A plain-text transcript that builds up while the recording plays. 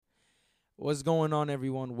What's going on,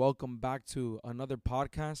 everyone? Welcome back to another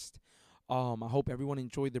podcast. I hope everyone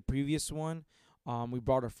enjoyed the previous one. We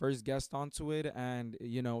brought our first guest onto it, and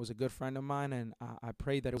it was a good friend of mine, and I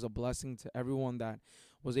pray that it was a blessing to everyone that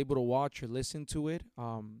was able to watch or listen to it.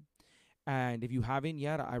 And if you haven't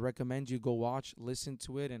yet, I recommend you go watch, listen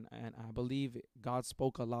to it, and I believe God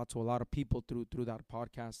spoke a lot to a lot of people through that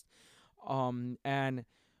podcast. And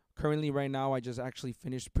currently, right now, I just actually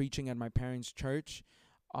finished preaching at my parents' church.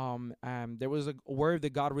 And there was a word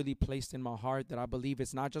that God really placed in my heart that I believe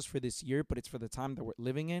it's not just for this year, but it's for the time that we're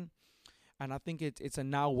living in. And I think it's a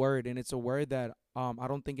now word, and it's a word that I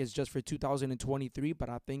don't think it's just for 2023, but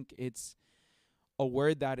I think it's a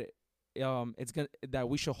word that it's gonna that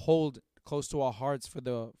we should hold close to our hearts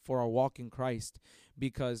for our walk in Christ,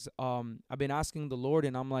 because I've been asking the Lord,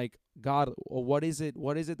 and I'm like, God, what is it?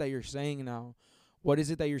 What is it that you're saying now? What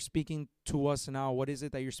is it that you're speaking to us now? What is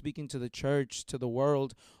it that you're speaking to the church, to the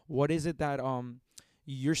world? What is it that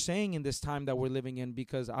you're saying in this time that we're living in?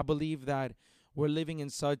 Because I believe that we're living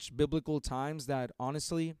in such biblical times that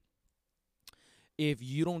honestly, if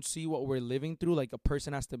you don't see what we're living through, like, a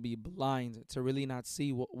person has to be blind to really not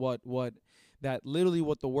see what that literally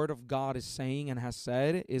what the word of God is saying and has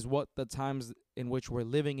said is what the times in which we're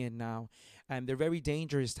living in now. And they're very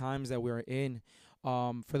dangerous times that we're in,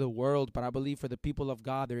 for the world, but I believe for the people of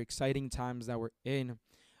God, they're exciting times that we're in.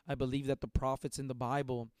 I believe that the prophets in the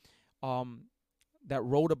Bible, um, that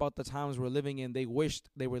wrote about the times we're living in, they wished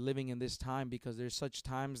they were living in this time, because there's such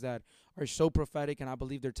times that are so prophetic, and I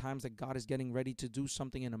believe they're times that God is getting ready to do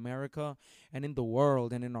something in America and in the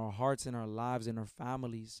world and in our hearts, in our lives, in our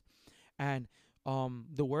families. And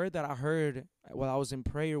the word that I heard while I was in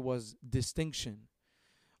prayer was distinction.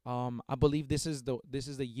 I believe this is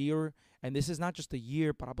the year, and this is not just the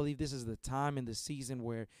year, but I believe this is the time and the season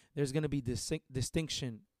where there's gonna be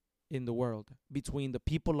distinction in the world between the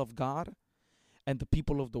people of God and the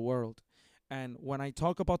people of the world. And when I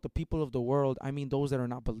talk about the people of the world, I mean those that are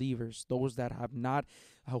not believers, those that have not,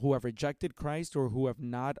 who have rejected Christ, or who have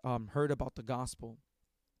not heard about the gospel.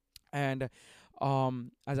 And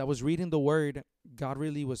as I was reading the word, God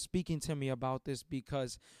really was speaking to me about this,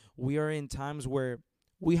 because we are in times where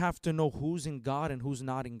we have to know who's in God and who's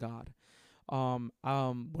not in God.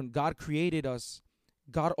 When God created us,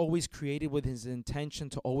 God always created with his intention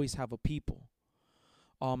to always have a people.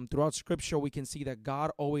 Throughout scripture, we can see that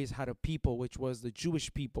God always had a people, which was the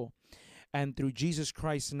Jewish people. And through Jesus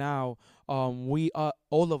Christ now, we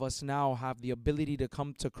all of us now have the ability to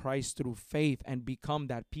come to Christ through faith and become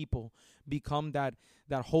that people, become that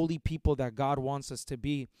holy people that God wants us to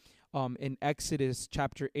be. In Exodus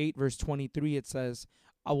chapter 8, verse 23, it says,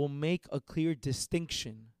 I will make a clear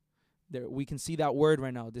distinction. There we can see that word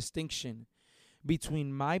right now, distinction,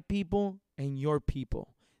 between my people and your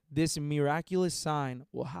people. This miraculous sign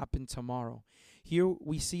will happen tomorrow. Here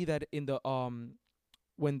we see that in the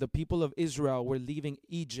when the people of Israel were leaving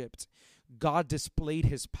Egypt, God displayed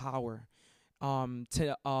his power.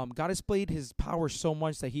 God displayed his power so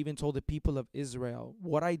much that he even told the people of Israel,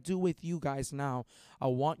 what I do with you guys now, I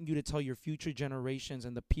want you to tell your future generations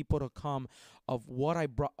and the people to come of what I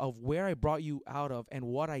brought, of where I brought you out of, and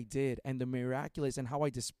what I did, and the miraculous, and how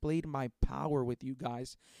I displayed my power with you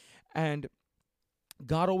guys. And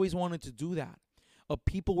God always wanted to do that. A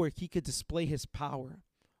people where he could display his power.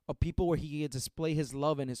 A people where he could display his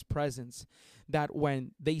love and his presence. That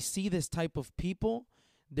when they see this type of people,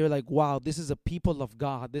 they're like, wow, this is a people of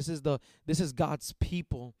God. This is God's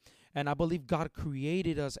people. And I believe God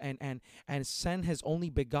created us and sent his only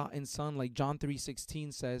begotten son, like John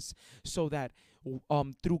 3:16 says, so that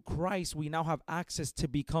through Christ we now have access to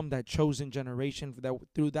become that chosen generation.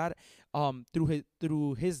 That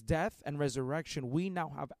through his death and resurrection, we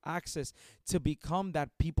now have access to become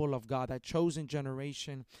that people of God, that chosen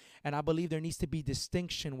generation. And I believe there needs to be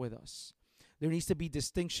distinction with us. There needs to be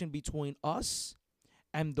distinction between us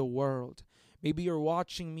and the world. Maybe you're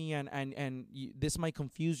watching me, and this might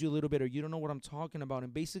confuse you a little bit, or you don't know what I'm talking about.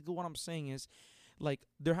 And basically what I'm saying is, like,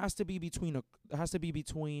 there has to be between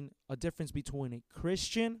a difference between a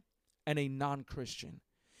Christian and a non-Christian.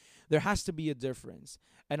 There has to be a difference.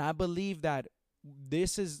 And I believe that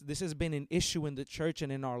this has been an issue in the church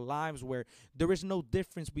and in our lives, where there is no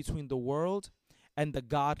difference between the world and the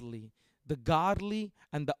godly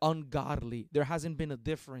and the ungodly. There hasn't been a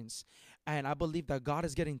difference. And I believe that God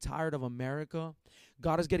is getting tired of America.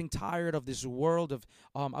 God is getting tired of this world of,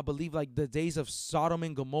 I believe, like the days of Sodom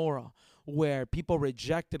and Gomorrah, where people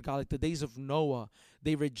rejected God, like the days of Noah.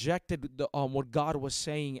 They rejected what God was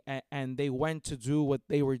saying, and they went to do what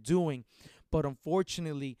they were doing. But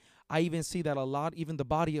unfortunately, I even see that a lot, even the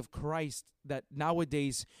body of Christ, that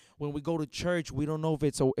nowadays when we go to church, we don't know if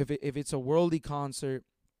it's if it's a worldly concert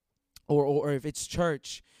or if it's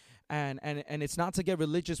church. And it's not to get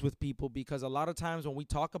religious with people, because a lot of times when we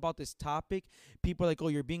talk about this topic, people are like, oh,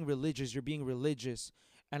 you're being religious, you're being religious.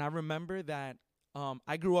 And I remember that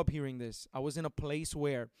I grew up hearing this. I was in a place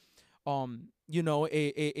where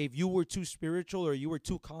if you were too spiritual or you were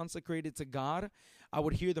too consecrated to God, I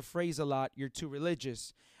would hear the phrase a lot, you're too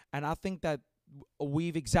religious. And I think that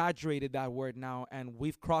we've exaggerated that word now, and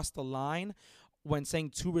we've crossed the line when saying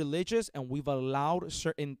too religious, and we've allowed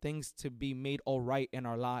certain things to be made all right in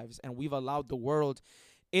our lives, and we've allowed the world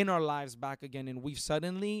in our lives back again, and we've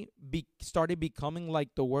suddenly started becoming like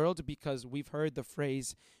the world because we've heard the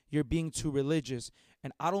phrase, you're being too religious.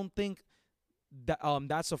 And I don't think that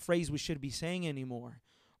that's a phrase we should be saying anymore,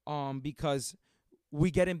 because we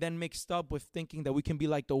get him then mixed up with thinking that we can be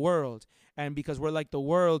like the world, and because we're like the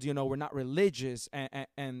world, we're not religious,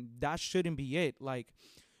 and that shouldn't be it. Like,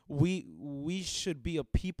 we should be a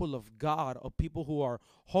people of God, a people who are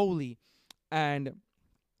holy. And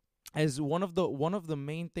as one of the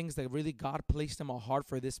main things that really God placed in my heart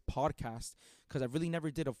for this podcast, because I really never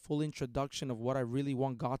did a full introduction of what I really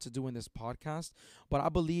want God to do in this podcast, but I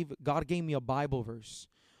believe God gave me a Bible verse,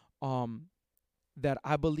 that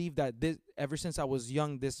I believe that this, ever since I was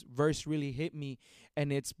young, this verse really hit me,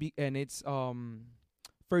 and it's 1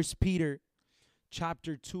 Peter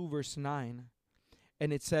chapter 2 verse 9,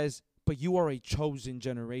 and it says, "But you are a chosen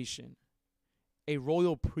generation, a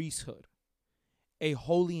royal priesthood, a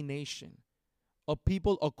holy nation, a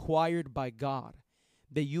people acquired by God,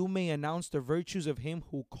 that you may announce the virtues of him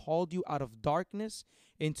who called you out of darkness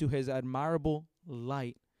into his admirable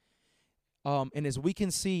light." And as we can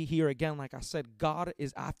see here again, like I said, God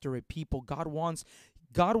is after a people. God wants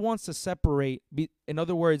to separate. In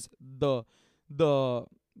other words, the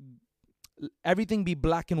everything be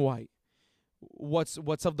black and white. What's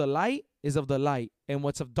of the light is of the light, and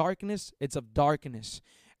what's of darkness, it's of darkness.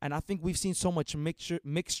 And I think we've seen so much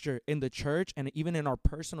mixture in the church and even in our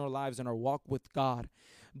personal lives and our walk with God,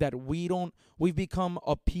 that we've become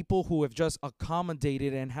a people who have just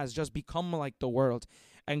accommodated and has just become like the world.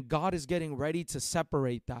 And God is getting ready to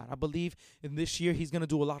separate that. I believe in this year he's going to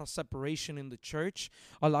do a lot of separation in the church,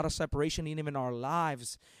 a lot of separation even in our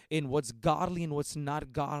lives, in what's godly and what's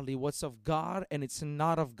not godly, what's of God and it's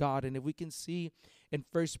not of God. And if we can see in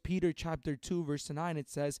 1 Peter chapter 2 verse 9, it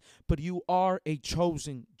says, "But you are a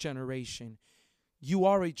chosen generation." You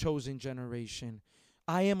are a chosen generation.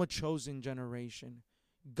 I am a chosen generation.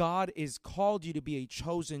 God is called you to be a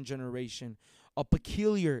chosen generation, a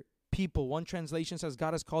peculiar people. One translation says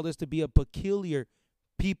God has called us to be a peculiar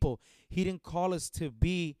people. He didn't call us to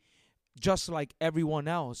be just like everyone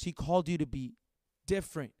else. He called you to be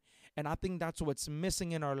different. And I think that's what's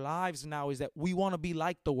missing in our lives now, is that we want to be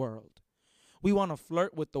like the world. We want to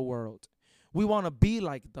flirt with the world. We want to be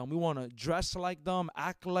like them. We want to dress like them,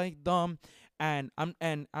 act like them. And I'm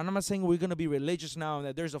not saying we're going to be religious now and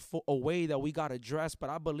that there's a way that we got to dress, but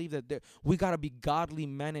I believe that we got to be godly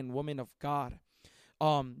men and women of God.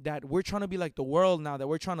 That we're trying to be like the world now, that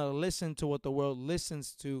we're trying to listen to what the world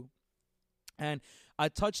listens to. And I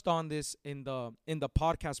touched on this in the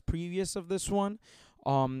podcast previous of this one.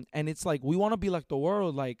 And it's like we want to be like the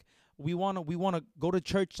world. Like we want to go to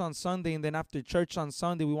church on Sunday, and then after church on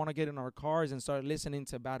Sunday, we want to get in our cars and start listening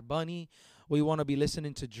to Bad Bunny. We want to be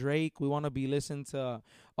listening to Drake. We want to be listening to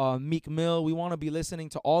Meek Mill. We want to be listening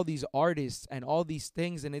to all these artists and all these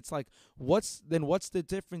things. And it's like, what's the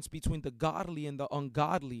difference between the godly and the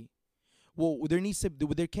ungodly? Well,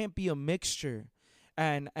 there can't be a mixture.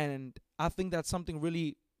 And I think that's something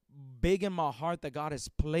really big in my heart that God has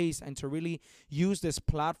placed, and to really use this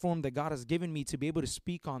platform that God has given me to be able to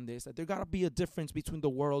speak on this, that there got to be a difference between the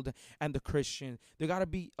world and the Christian. There got to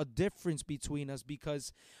be a difference between us,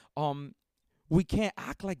 because we can't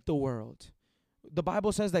act like the world. The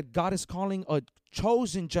Bible says that God is calling a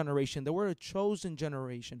chosen generation, that we're a chosen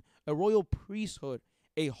generation, a royal priesthood,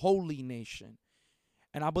 a holy nation.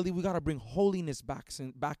 And I believe we got to bring holiness back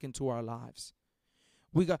into our lives.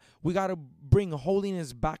 We got to bring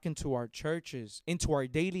holiness back into our churches, into our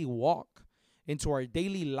daily walk, into our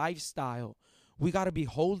daily lifestyle. We got to be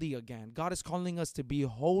holy again. God is calling us to be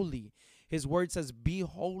holy. His word says, "Be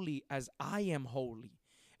holy as I am holy."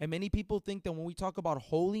 And many people think that when we talk about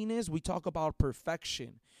holiness, we talk about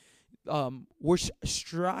perfection. We're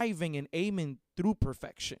striving and aiming through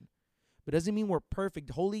perfection. But it doesn't mean we're perfect.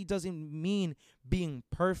 Holy doesn't mean being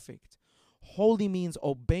perfect. Holy means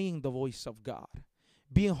obeying the voice of God.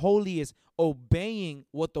 Being holy is obeying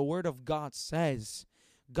what the word of God says.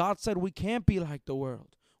 God said we can't be like the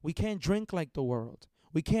world. We can't drink like the world.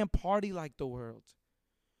 We can't party like the world.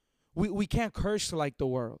 We can't curse like the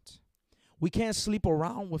world. We can't sleep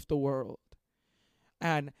around with the world.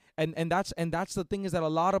 And that's the thing, is that a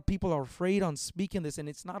lot of people are afraid on speaking this, and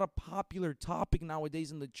it's not a popular topic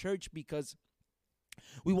nowadays in the church because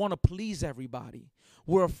we want to please everybody.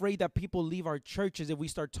 We're afraid that people leave our churches if we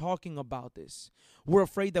start talking about this. We're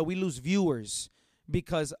afraid that we lose viewers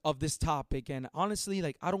because of this topic. And honestly,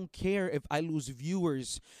 like, I don't care if I lose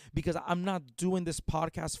viewers, because I'm not doing this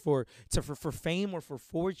podcast for fame or for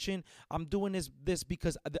fortune. I'm doing this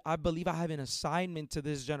because I believe I have an assignment to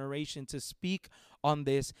this generation to speak on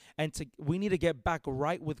this, and we need to get back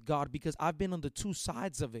right with God, because I've been on the two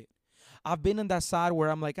sides of it. I've been on that side where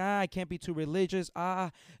I'm like, I can't be too religious.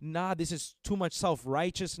 Nah, this is too much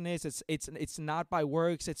self-righteousness. It's not by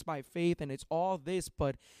works, it's by faith, and it's all this.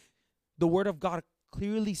 But the Word of God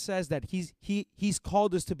clearly says that He's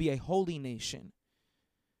called us to be a holy nation.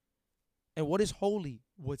 And what is holy?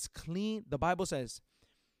 What's clean? The Bible says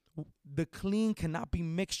the clean cannot be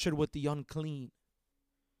mixtured with the unclean.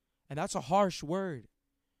 And that's a harsh word.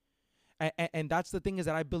 And that's the thing, is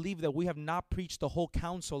that I believe that we have not preached the whole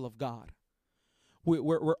counsel of God.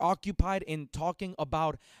 We're occupied in talking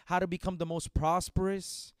about how to become the most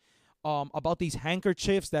prosperous, about these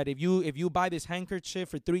handkerchiefs, that if you buy this handkerchief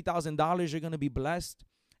for $3,000, you're going to be blessed.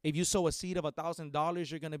 If you sow a seed of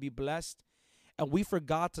 $1,000, you're going to be blessed. And we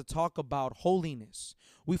forgot to talk about holiness.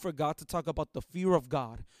 We forgot to talk about the fear of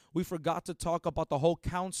God. We forgot to talk about the whole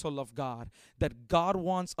counsel of God, that God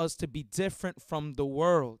wants us to be different from the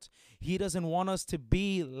world. He doesn't want us to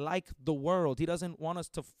be like the world. He doesn't want us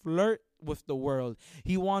to flirt with the world.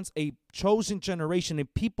 He wants a chosen generation, a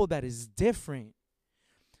people that is different.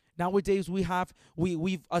 Nowadays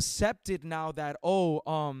we've accepted now that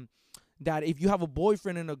that if you have a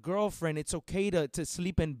boyfriend and a girlfriend, it's okay to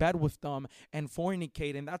sleep in bed with them and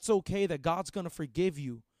fornicate, and that's okay, that God's going to forgive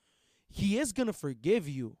you. He is going to forgive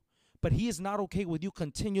you, but He is not okay with you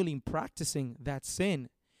continually practicing that sin.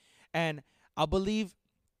 And I believe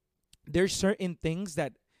there's certain things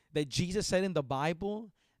that Jesus said in the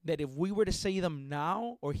Bible, that if we were to say them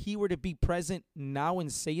now, or He were to be present now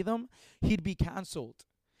and say them, He'd be canceled.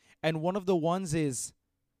 And one of the ones is,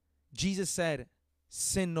 Jesus said,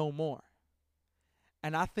 sin no more.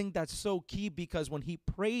 And I think that's so key, because when He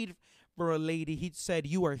prayed for a lady, He said,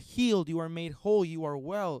 you are healed, you are made whole, you are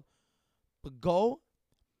well, but go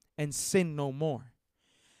and sin no more.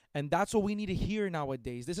 And that's what we need to hear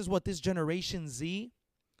nowadays. This is what this Generation Z,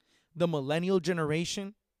 the millennial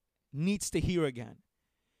generation, needs to hear again.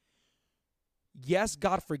 Yes,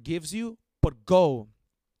 God forgives you, but go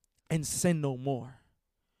and sin no more.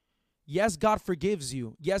 Yes, God forgives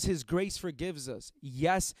you. Yes, His grace forgives us.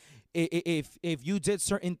 Yes, if you did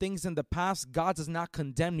certain things in the past, God does not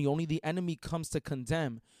condemn you. Only the enemy comes to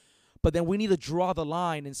condemn. But then we need to draw the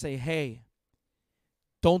line and say, hey,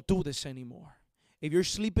 don't do this anymore. If you're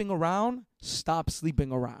sleeping around, stop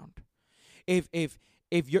sleeping around. If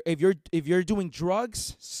you're doing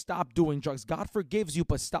drugs, stop doing drugs. God forgives you,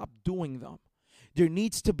 but stop doing them. There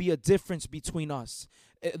needs to be a difference between us,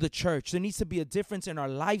 the church. There needs to be a difference in our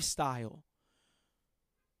lifestyle.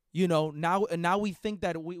 You know, now we think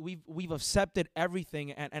that we've accepted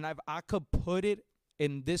everything, and I could put it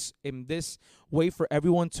in this way for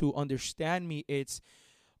everyone to understand me. It's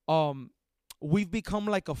we've become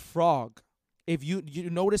like a frog. If you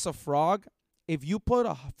notice a frog, if you put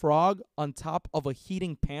a frog on top of a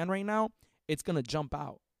heating pan right now, it's gonna jump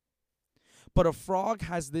out. But a frog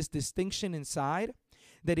has this distinction inside,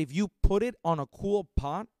 that if you put it on a cool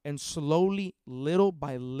pot and slowly, little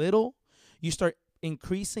by little, you start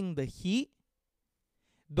increasing the heat,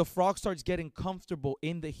 the frog starts getting comfortable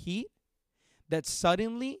in the heat, that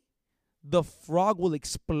suddenly the frog will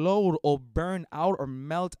explode or burn out or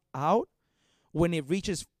melt out when it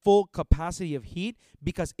reaches full capacity of heat,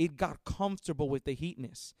 because it got comfortable with the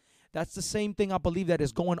heatness. That's the same thing I believe that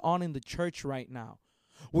is going on in the church right now.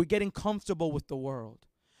 We're getting comfortable with the world.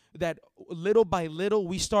 That little by little,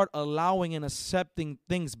 we start allowing and accepting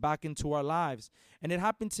things back into our lives. And it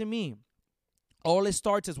happened to me. All it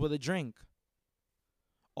starts is with a drink.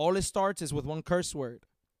 All it starts is with one curse word.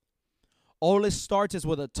 All it starts is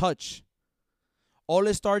with a touch. All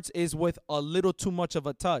it starts is with a little too much of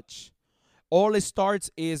a touch. All it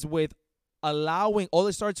starts is with all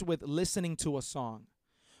it starts with listening to a song.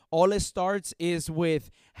 All it starts is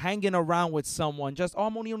with hanging around with someone. Just,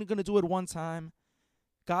 I'm only going to do it one time.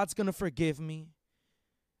 God's going to forgive me.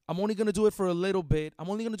 I'm only going to do it for a little bit. I'm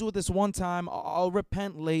only going to do it this one time. I'll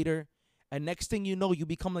repent later. And next thing you know, you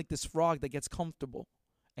become like this frog that gets comfortable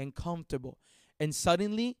and comfortable. And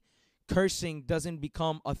suddenly, cursing doesn't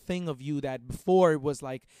become a thing of you that before it was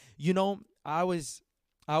like, I was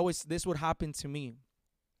this would happen to me.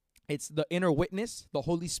 It's the inner witness, the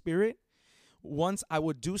Holy Spirit. Once I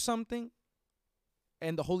would do something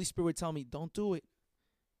and the Holy Spirit would tell me, don't do it.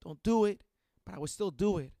 Don't do it. But I would still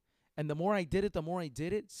do it. And the more I did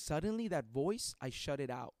it, suddenly that voice, I shut it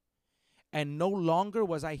out. And no longer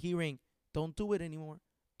was I hearing, don't do it anymore.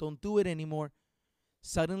 Don't do it anymore.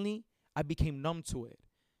 Suddenly, I became numb to it.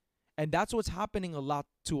 And that's what's happening a lot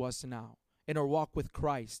to us now in our walk with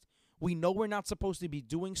Christ. We know we're not supposed to be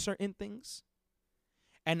doing certain things.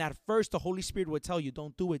 And at first, the Holy Spirit would tell you,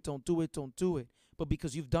 don't do it, don't do it, don't do it. But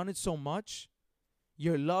because you've done it so much,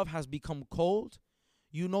 your love has become cold.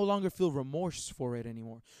 You no longer feel remorse for it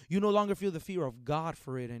anymore. You no longer feel the fear of God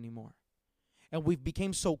for it anymore. And we've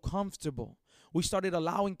become so comfortable. We started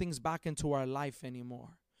allowing things back into our life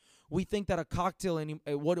anymore. We think that a cocktail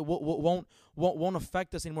won't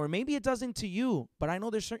affect us anymore. Maybe it doesn't to you, but I know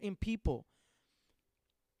there's certain people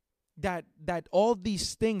that all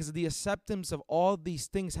these things, the acceptance of all these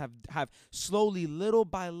things have slowly, little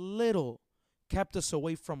by little, kept us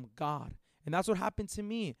away from God. And that's what happened to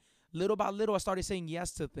me. Little by little, I started saying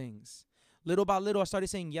yes to things. Little by little, I started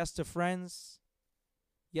saying yes to friends,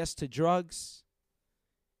 yes to drugs,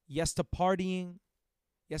 yes to partying,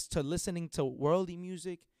 yes to listening to worldly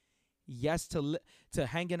music, yes to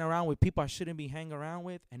hanging around with people I shouldn't be hanging around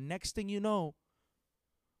with. And next thing you know,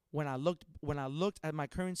 when I looked at my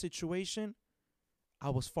current situation, I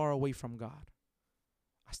was far away from God.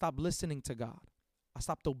 I stopped listening to God. I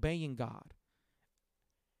stopped obeying God.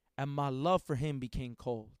 And my love for him became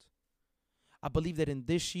cold. I believe that in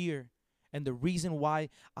this year, and the reason why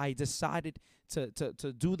I decided to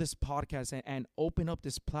do this podcast and open up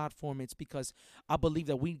this platform, it's because I believe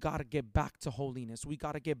that we got to get back to holiness. We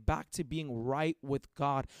got to get back to being right with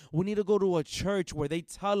God. We need to go to a church where they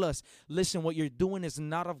tell us, listen, what you're doing is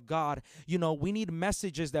not of God. You know, we need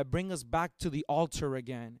messages that bring us back to the altar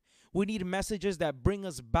again. We need messages that bring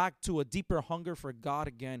us back to a deeper hunger for God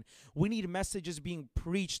again. We need messages being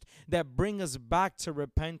preached that bring us back to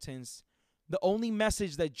repentance. The only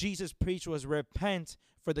message that Jesus preached was repent,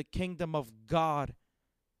 for the kingdom of God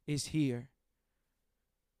is here.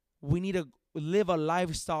 We need to live a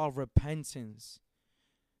lifestyle of repentance.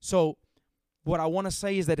 So what I want to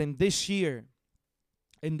say is that in this year,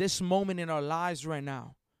 in this moment in our lives right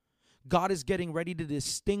now, God is getting ready to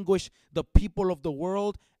distinguish the people of the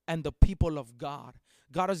world and the people of God.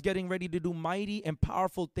 God is getting ready to do mighty and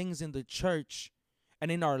powerful things in the church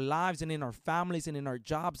and in our lives and in our families and in our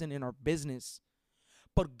jobs and in our business.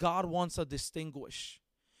 But God wants to distinguish.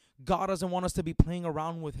 God doesn't want us to be playing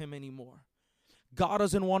around with him anymore. God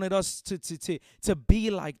doesn't want us to be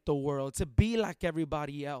like the world, to be like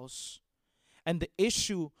everybody else. And the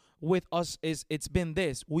issue with us is it's been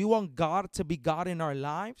this. We want God to be God in our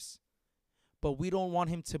lives, but we don't want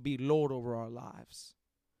him to be Lord over our lives.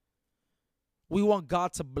 We want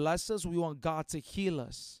God to bless us. We want God to heal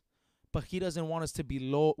us. But he doesn't want us to be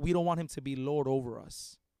Lord. We don't want him to be Lord over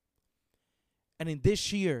us. And in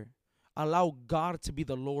this year, allow God to be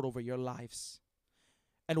the Lord over your lives.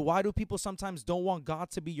 And why do people sometimes don't want God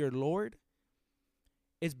to be your Lord?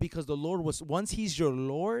 It's because the Lord once he's your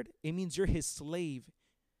Lord, it means you're his slave.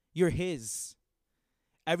 You're his.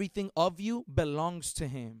 Everything of you belongs to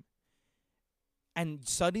him. And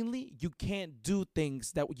suddenly, you can't do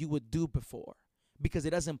things that you would do before because it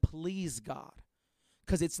doesn't please God,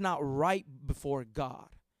 because it's not right before God.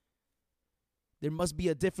 There must be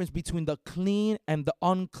a difference between the clean and the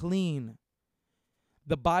unclean.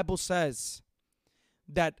 The Bible says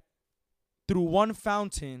that through one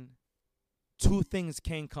fountain, two things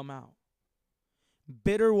can come out: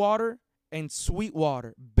 bitter water and sweet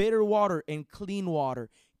water. Bitter water and clean water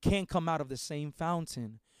can't come out of the same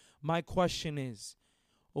fountain. My question is,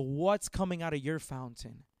 what's coming out of your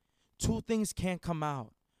fountain? Two things can't come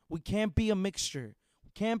out. We can't be a mixture.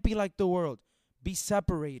 We can't be like the world. Be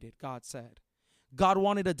separated, God said. God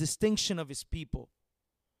wanted a distinction of his people.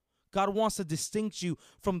 God wants to distinct you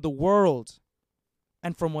from the world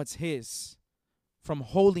and from what's his, from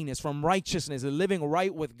holiness, from righteousness, and living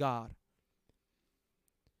right with God.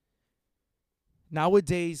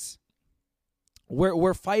 Nowadays,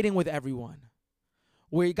 we're fighting with everyone.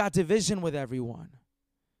 We got division with everyone.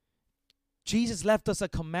 Jesus left us a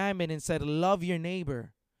commandment and said, love your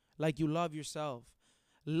neighbor like you love yourself.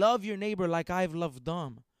 Love your neighbor like I've loved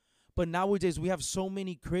them. But nowadays we have so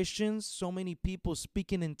many Christians, so many people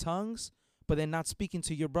speaking in tongues, but they're not speaking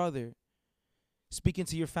to your brother, speaking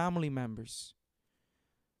to your family members.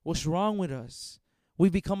 What's wrong with us?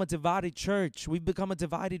 We've become a divided church. We've become a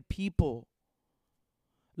divided people.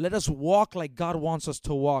 Let us walk like God wants us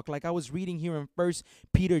to walk. Like I was reading here in 1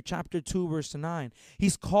 Peter chapter 2, verse 9.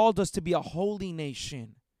 He's called us to be a holy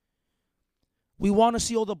nation. We want to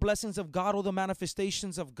see all the blessings of God, all the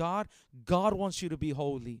manifestations of God. God wants you to be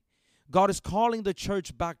holy. God is calling the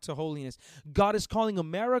church back to holiness. God is calling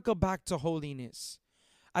America back to holiness.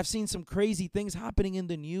 I've seen some crazy things happening in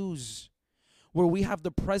the news where we have the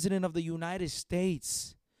president of the United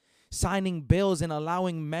States signing bills and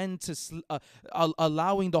allowing men to,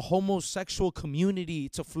 allowing the homosexual community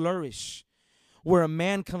to flourish, where a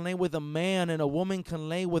man can lay with a man and a woman can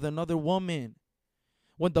lay with another woman.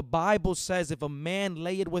 When the Bible says if a man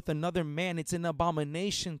lay it with another man, it's an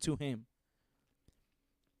abomination to him.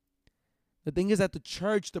 The thing is that the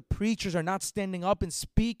church, the preachers are not standing up and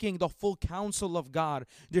speaking the full counsel of God.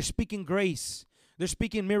 They're speaking grace. They're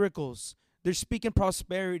speaking miracles. They're speaking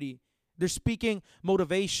prosperity. They're speaking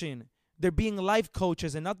motivation. They're being life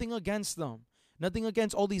coaches, and nothing against them. Nothing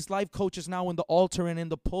against all these life coaches now in the altar and in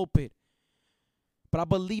the pulpit. But I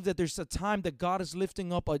believe that there's a time that God is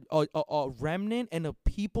lifting up a remnant and a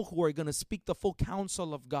people who are going to speak the full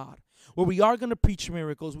counsel of God, where we are going to preach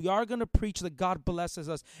miracles. We are going to preach that God blesses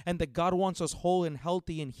us and that God wants us whole and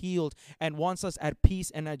healthy and healed and wants us at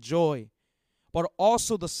peace and at joy. But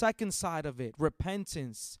also the second side of it,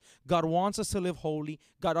 repentance. God wants us to live holy.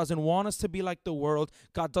 God doesn't want us to be like the world.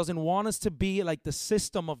 God doesn't want us to be like the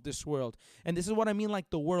system of this world. And this is what I mean, like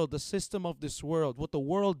the world, the system of this world, what the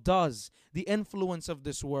world does, the influence of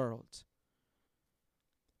this world.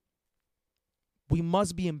 We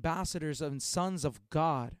must be ambassadors and sons of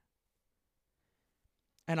God.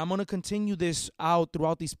 And I'm going to continue this out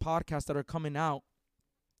throughout these podcasts that are coming out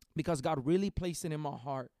because God really placed it in my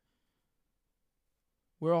heart.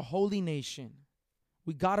 We're a holy nation.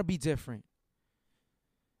 We got to be different.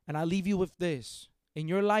 And I leave you with this. In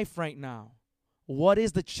your life right now, what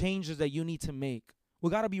is the changes that you need to make?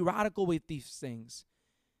 We got to be radical with these things.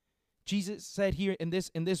 Jesus said here in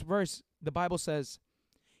this verse, the Bible says,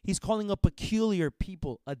 he's calling a peculiar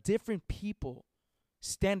people, a different people.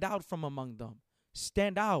 Stand out from among them.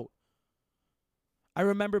 Stand out. I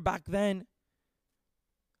remember back then,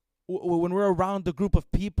 when we're around the group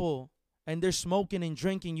of people, and they're smoking and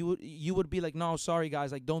drinking, you would be like, no, sorry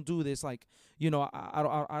guys, like don't do this, like, you know,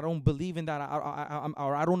 I don't believe in that,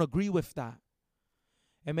 I don't agree with that.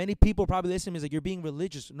 And many people probably listen to me is like, you're being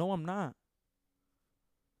religious. No, I'm not.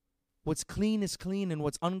 What's clean is clean, and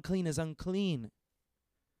what's unclean is unclean.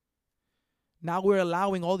 Now we're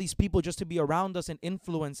allowing all these people just to be around us and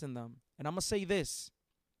influencing them. And I'm gonna say this: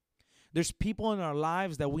 there's people in our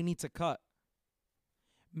lives that we need to cut.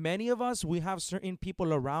 Many of us, we have certain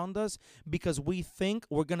people around us because we think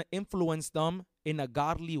we're going to influence them in a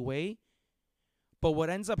godly way. But what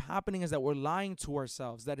ends up happening is that we're lying to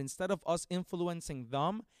ourselves, that instead of us influencing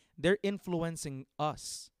them, they're influencing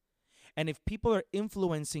us. And if people are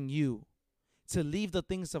influencing you to leave the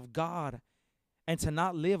things of God and to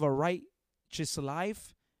not live a righteous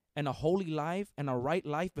life and a holy life and a right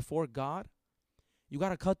life before God, you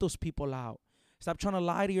got to cut those people out. Stop trying to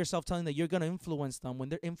lie to yourself, telling that you're going to influence them when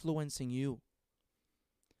they're influencing you.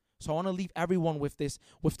 So I want to leave everyone with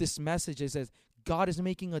this message. It says God is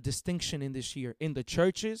making a distinction in this year, in the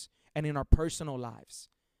churches and in our personal lives.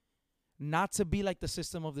 Not to be like the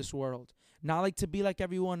system of this world. Not like to be like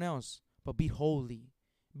everyone else, but be holy.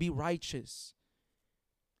 Be righteous.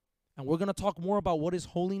 And we're going to talk more about what is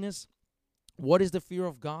holiness, what is the fear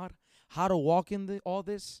of God, how to walk in all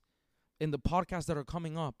this in the podcasts that are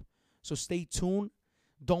coming up. So stay tuned.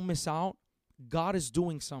 Don't miss out. God is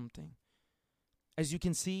doing something. As you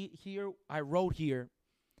can see here, I wrote here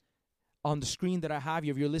on the screen that I have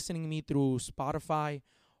you. If you're listening to me through Spotify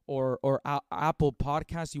or Apple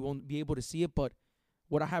Podcasts, you won't be able to see it. But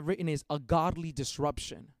what I have written is a godly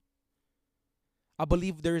disruption. I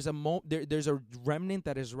believe there's a remnant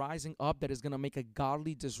that is rising up that is going to make a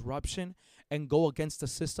godly disruption and go against the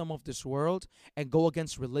system of this world and go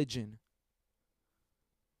against religion.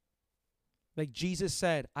 Like Jesus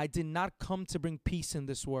said, I did not come to bring peace in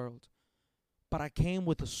this world, but I came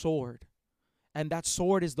with a sword. And that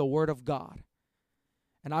sword is the word of God.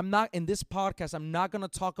 And I'm not, in this podcast, I'm not going to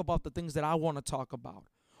talk about the things that I want to talk about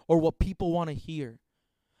or what people want to hear.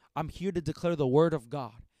 I'm here to declare the word of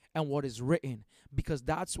God and what is written, because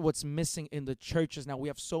that's what's missing in the churches now. We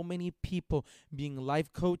have so many people being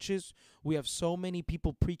life coaches. We have so many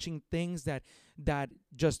people preaching things that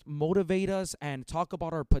just motivate us and talk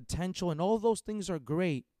about our potential, and all those things are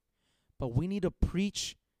great. But we need to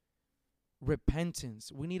preach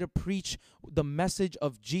repentance. We need to preach the message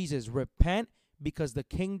of Jesus. Repent, because the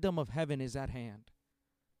kingdom of heaven is at hand.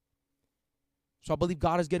 So I believe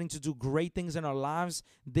God is getting to do great things in our lives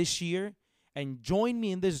this year. And join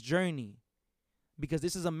me in this journey, because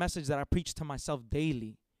this is a message that I preach to myself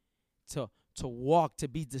daily. To walk, to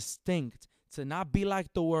be distinct, to not be like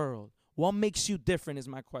the world. What makes you different is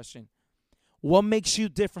my question. What makes you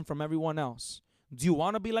different from everyone else? Do you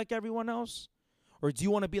want to be like everyone else? Or do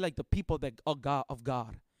you want to be like the people that of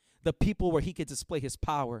God? The people where he could display his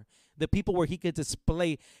power. The people where he could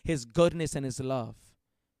display his goodness and his love.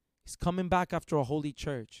 He's coming back after a holy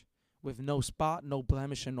church with no spot, no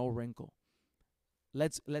blemish, and no wrinkle.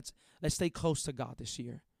 Let's stay close to God this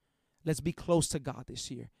year. Let's be close to God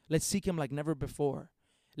this year. Let's seek him like never before.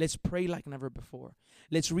 Let's pray like never before.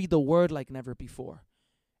 Let's read the word like never before.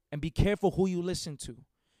 And be careful who you listen to,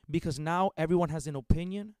 because now everyone has an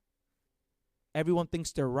opinion. Everyone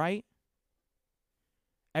thinks they're right.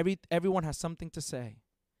 Everyone has something to say.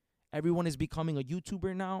 Everyone is becoming a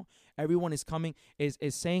YouTuber now. Everyone is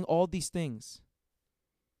saying all these things.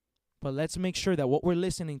 But let's make sure that what we're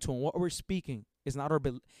listening to and what we're speaking is not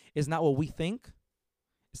what we think.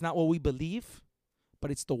 It's not what we believe,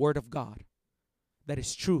 but it's the word of God. That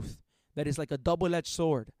is truth. That is like a double-edged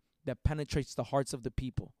sword that penetrates the hearts of the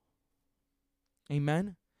people.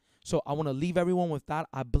 Amen. So I want to leave everyone with that.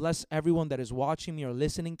 I bless everyone that is watching me or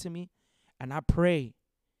listening to me. And I pray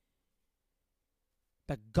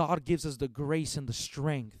that God gives us the grace and the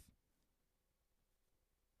strength.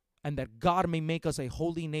 And that God may make us a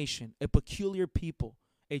holy nation, a peculiar people,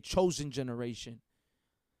 a chosen generation.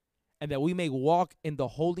 And that we may walk in the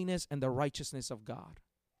holiness and the righteousness of God.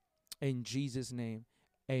 In Jesus' name,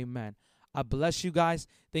 amen. I bless you guys.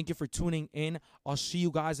 Thank you for tuning in. I'll see you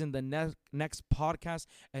guys in the next podcast.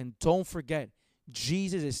 And don't forget,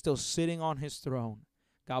 Jesus is still sitting on his throne.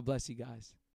 God bless you guys.